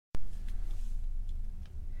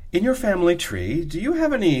In your family tree, do you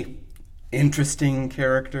have any interesting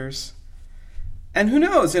characters? And who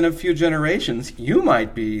knows, in a few generations, you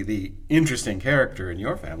might be the interesting character in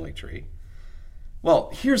your family tree.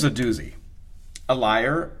 Well, here's a doozy. A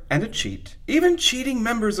liar and a cheat, even cheating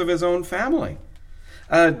members of his own family.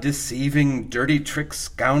 A deceiving, dirty trick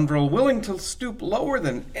scoundrel willing to stoop lower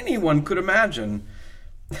than anyone could imagine.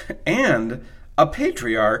 And a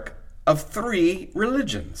patriarch of 3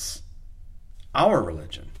 religions. Our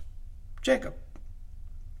religion, Jacob.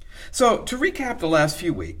 So, to recap the last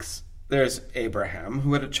few weeks, there's Abraham,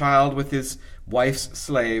 who had a child with his wife's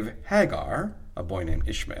slave Hagar, a boy named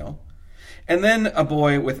Ishmael, and then a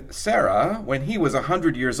boy with Sarah when he was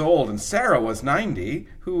 100 years old and Sarah was 90,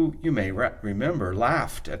 who, you may remember,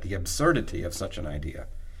 laughed at the absurdity of such an idea.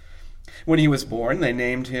 When he was born, they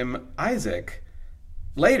named him Isaac.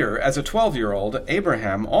 Later, as a 12-year-old,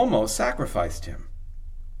 Abraham almost sacrificed him.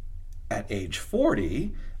 At age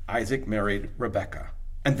 40, Isaac married Rebekah,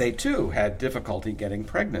 and they too had difficulty getting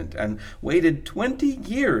pregnant and waited 20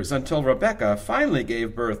 years until Rebekah finally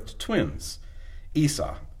gave birth to twins,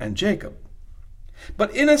 Esau and Jacob.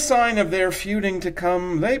 But in a sign of their feuding to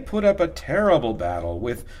come, they put up a terrible battle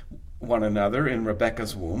with one another in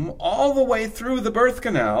Rebekah's womb all the way through the birth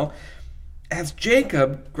canal as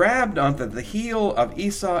Jacob grabbed onto the heel of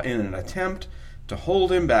Esau in an attempt to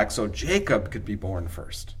hold him back so Jacob could be born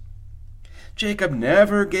first. Jacob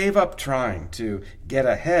never gave up trying to get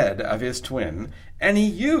ahead of his twin, and he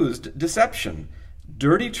used deception,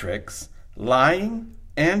 dirty tricks, lying,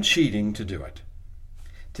 and cheating to do it.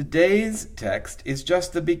 Today's text is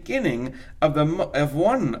just the beginning of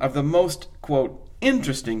one of the most, quote,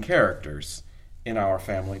 interesting characters in our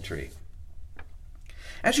family tree.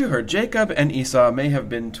 As you heard, Jacob and Esau may have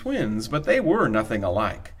been twins, but they were nothing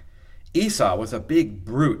alike. Esau was a big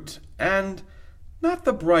brute and not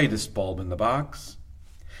the brightest bulb in the box.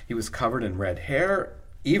 He was covered in red hair,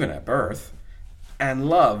 even at birth, and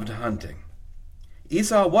loved hunting.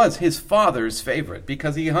 Esau was his father's favorite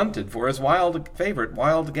because he hunted for his favorite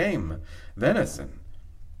wild game, venison.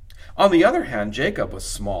 On the other hand, Jacob was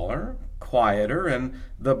smaller, quieter, and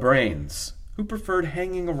the brains, who preferred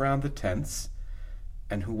hanging around the tents,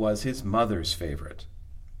 and who was his mother's favorite.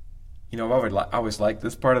 You know, I always liked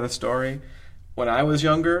this part of the story. When I was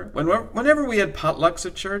younger, whenever we had potlucks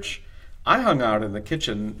at church, I hung out in the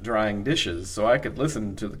kitchen drying dishes so I could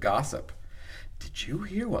listen to the gossip. Did you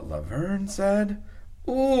hear what Laverne said?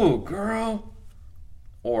 Ooh, girl.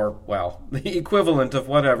 Or, well, the equivalent of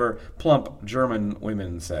whatever plump German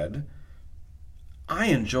women said. I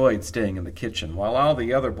enjoyed staying in the kitchen while all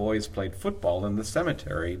the other boys played football in the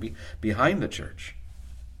cemetery behind the church.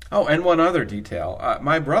 Oh, and one other detail.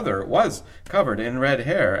 My brother was covered in red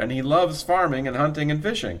hair, and he loves farming and hunting and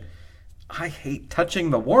fishing. I hate touching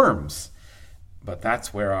the worms, but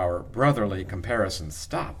that's where our brotherly comparisons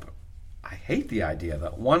stop. I hate the idea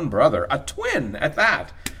that one brother, a twin at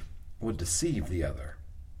that, would deceive the other.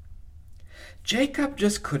 Jacob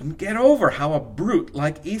just couldn't get over how a brute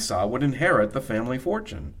like Esau would inherit the family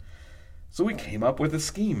fortune. So he came up with a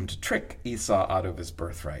scheme to trick Esau out of his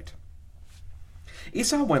birthright.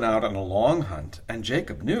 Esau went out on a long hunt, and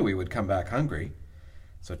Jacob knew he would come back hungry.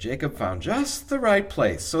 So Jacob found just the right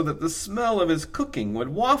place so that the smell of his cooking would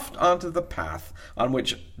waft onto the path on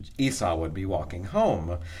which Esau would be walking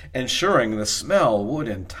home, ensuring the smell would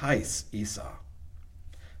entice Esau.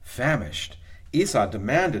 Famished, Esau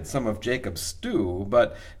demanded some of Jacob's stew,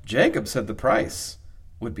 but Jacob said the price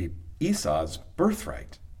would be Esau's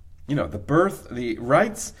birthright. You know, the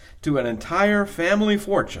rights to an entire family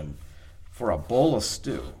fortune for a bowl of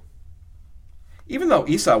stew. Even though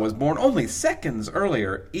Esau was born only seconds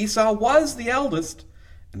earlier, Esau was the eldest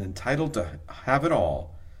and entitled to have it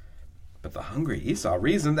all. But the hungry Esau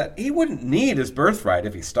reasoned that he wouldn't need his birthright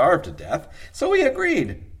if he starved to death, so he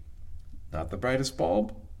agreed. Not the brightest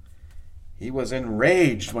bulb? He was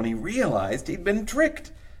enraged when he realized he'd been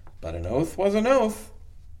tricked, but an oath was an oath.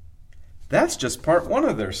 That's just part one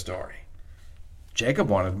of their story. Jacob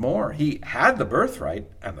wanted more. He had the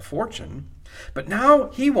birthright and the fortune, but now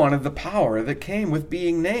he wanted the power that came with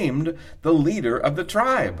being named the leader of the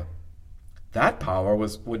tribe. That power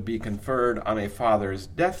would be conferred on a father's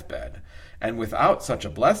deathbed, and without such a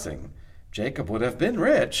blessing, Jacob would have been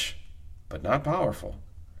rich, but not powerful.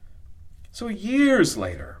 So years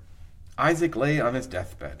later, Isaac lay on his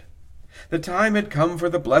deathbed. The time had come for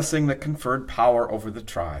the blessing that conferred power over the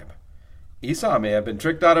tribe. Esau may have been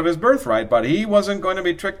tricked out of his birthright, but he wasn't going to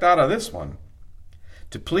be tricked out of this one.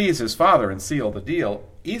 To please his father and seal the deal,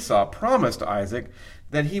 Esau promised Isaac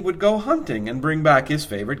that he would go hunting and bring back his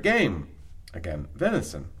favorite game, again,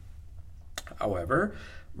 venison. However,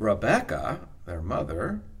 Rebekah, their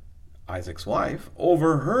mother, Isaac's wife,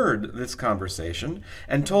 overheard this conversation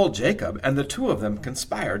and told Jacob, and the two of them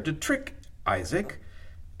conspired to trick Isaac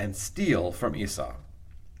and steal from Esau.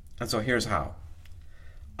 And so here's how.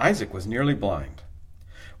 Isaac was nearly blind.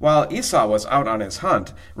 While Esau was out on his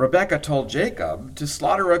hunt, Rebekah told Jacob to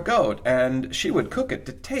slaughter a goat, and she would cook it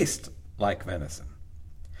to taste like venison.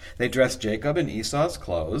 They dressed Jacob in Esau's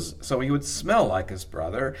clothes so he would smell like his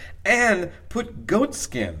brother, and put goat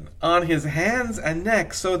skin on his hands and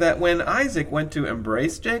neck so that when Isaac went to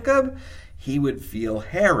embrace Jacob, he would feel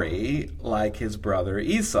hairy like his brother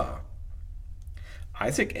Esau.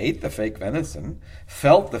 Isaac ate the fake venison,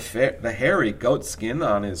 felt the hairy goat skin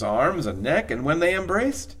on his arms and neck, and when they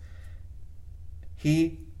embraced,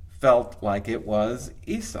 he felt like it was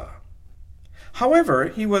Esau. However,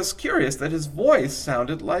 he was curious that his voice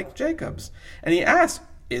sounded like Jacob's, and he asked,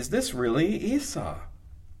 "Is this really Esau?"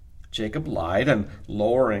 Jacob lied and,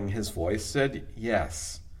 lowering his voice, said,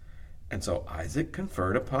 "Yes." And so Isaac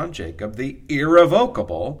conferred upon Jacob the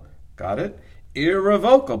irrevocable, got it?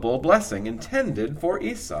 Irrevocable blessing intended for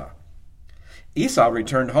Esau. Esau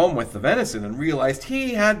returned home with the venison and realized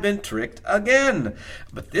he had been tricked again.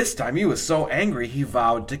 But this time he was so angry he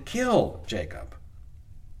vowed to kill Jacob.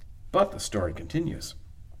 But the story continues.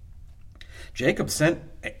 Rebekah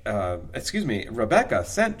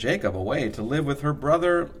sent Jacob away to live with her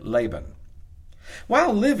brother Laban.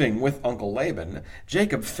 While living with Uncle Laban,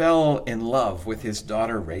 Jacob fell in love with his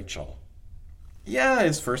daughter Rachel. Yeah,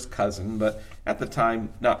 his first cousin, but at the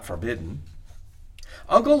time not forbidden.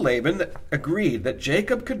 Uncle Laban agreed that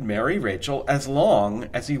Jacob could marry Rachel as long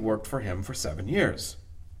as he worked for him for 7 years.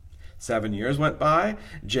 7 years went by.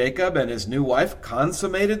 Jacob and his new wife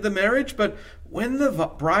consummated the marriage, but when the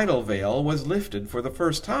bridal veil was lifted for the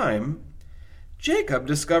first time, Jacob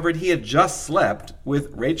discovered he had just slept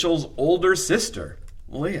with Rachel's older sister,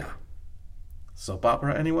 Leah. Soap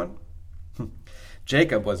opera, anyone?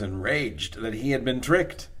 Jacob was enraged that he had been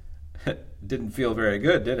tricked. Didn't feel very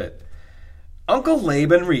good, did it? Uncle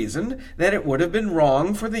Laban reasoned that it would have been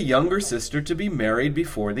wrong for the younger sister to be married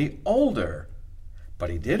before the older. But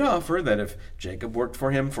he did offer that if Jacob worked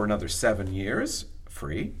for him for another 7 years,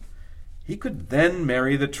 free, he could then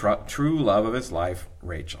marry the true love of his life,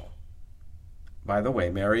 Rachel. By the way,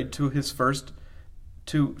 married to his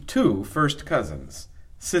two first cousins,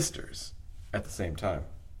 sisters, at the same time.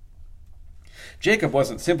 Jacob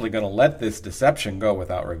wasn't simply going to let this deception go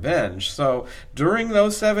without revenge, so during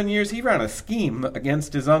those 7 years he ran a scheme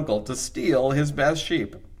against his uncle to steal his best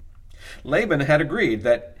sheep. Laban had agreed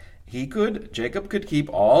that Jacob could keep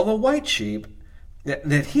all the white sheep,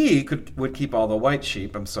 would keep all the white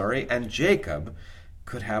sheep, and Jacob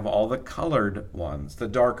could have all the colored ones, the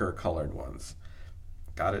darker colored ones.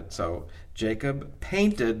 Got it? So Jacob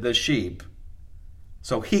painted the sheep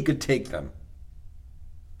so he could take them.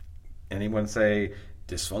 Anyone say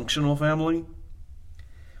dysfunctional family?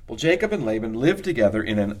 Well, Jacob and Laban lived together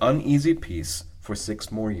in an uneasy peace for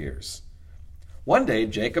 6 more years. One day,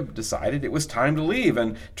 Jacob decided it was time to leave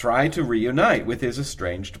and try to reunite with his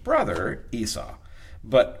estranged brother, Esau.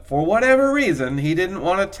 But for whatever reason, he didn't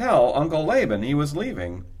want to tell Uncle Laban he was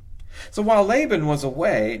leaving. So while Laban was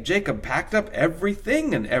away, Jacob packed up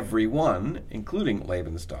everything and everyone, including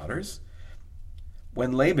Laban's daughters.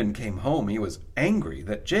 When Laban came home, he was angry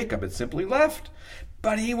that Jacob had simply left.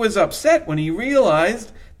 But he was upset when he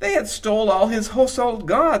realized they had stole all his household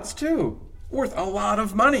gods, too, worth a lot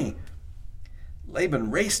of money. Laban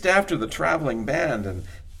raced after the traveling band and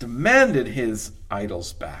demanded his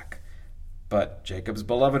idols back. But Jacob's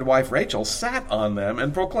beloved wife Rachel sat on them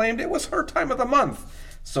and proclaimed it was her time of the month,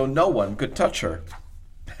 so no one could touch her.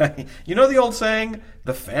 You know the old saying,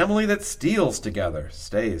 the family that steals together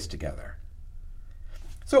stays together.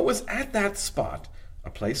 So it was at that spot, a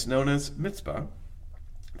place known as Mizpah,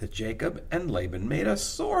 that Jacob and Laban made a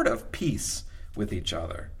sort of peace with each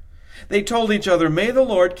other. They told each other, "May the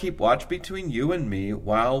Lord keep watch between you and me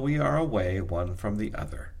while we are away one from the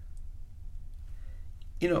other."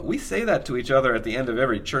 You know, we say that to each other at the end of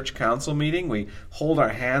every church council meeting. We hold our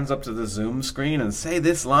hands up to the Zoom screen and say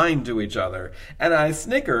this line to each other. And I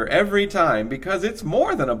snicker every time because it's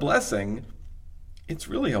more than a blessing. It's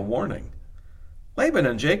really a warning. Laban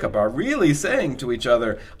and Jacob are really saying to each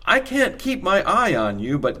other, I can't keep my eye on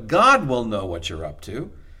you, but God will know what you're up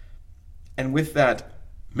to. And with that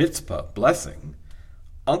Mizpah blessing,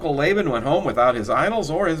 Uncle Laban went home without his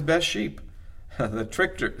idols or his best sheep. The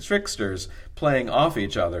tricksters playing off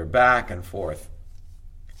each other back and forth.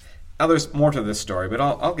 Now there's more to this story, but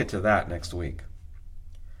I'll get to that next week.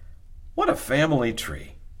 What a family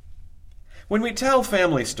tree. When we tell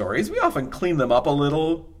family stories, we often clean them up a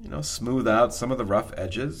little, smooth out some of the rough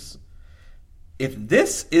edges. If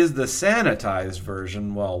this is the sanitized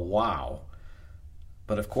version, well, wow.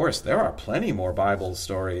 But of course, there are plenty more Bible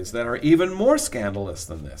stories that are even more scandalous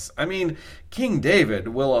than this. I mean, King David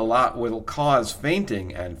will cause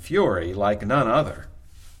fainting and fury like none other.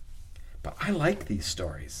 But I like these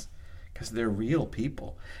stories because they're real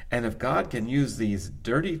people. And if God can use these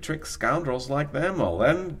dirty trick scoundrels like them, well,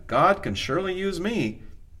 then God can surely use me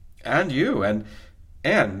and you and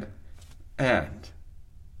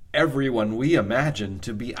everyone we imagine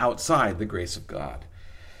to be outside the grace of God.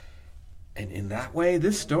 And in that way,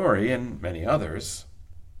 this story, and many others,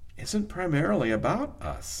 isn't primarily about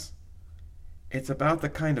us. It's about the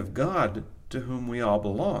kind of God to whom we all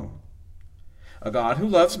belong. A God who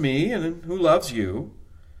loves me and who loves you.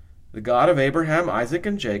 The God of Abraham, Isaac,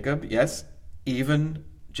 and Jacob. Yes, even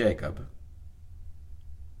Jacob.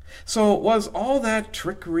 So was all that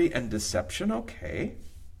trickery and deception okay?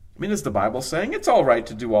 I mean, is the Bible saying it's all right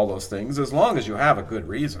to do all those things as long as you have a good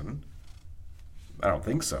reason? I don't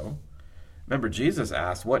think so. Remember, Jesus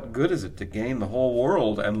asked, what good is it to gain the whole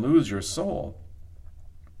world and lose your soul?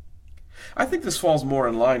 I think this falls more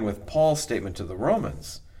in line with Paul's statement to the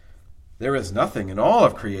Romans. There is nothing in all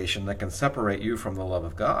of creation that can separate you from the love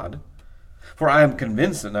of God. For I am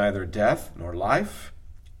convinced that neither death, nor life,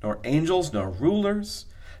 nor angels, nor rulers,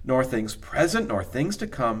 nor things present, nor things to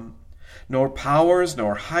come, nor powers,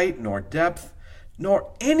 nor height, nor depth,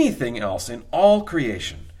 nor anything else in all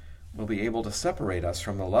creation will be able to separate us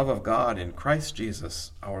from the love of God in Christ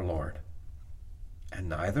Jesus our Lord. And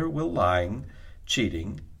neither will lying,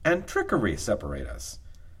 cheating, and trickery separate us,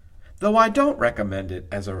 though I don't recommend it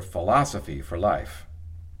as a philosophy for life.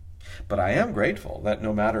 But I am grateful that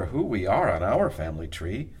no matter who we are on our family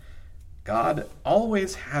tree, God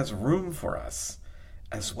always has room for us,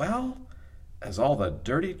 as well as all the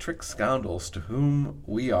dirty trick scoundrels to whom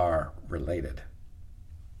we are related.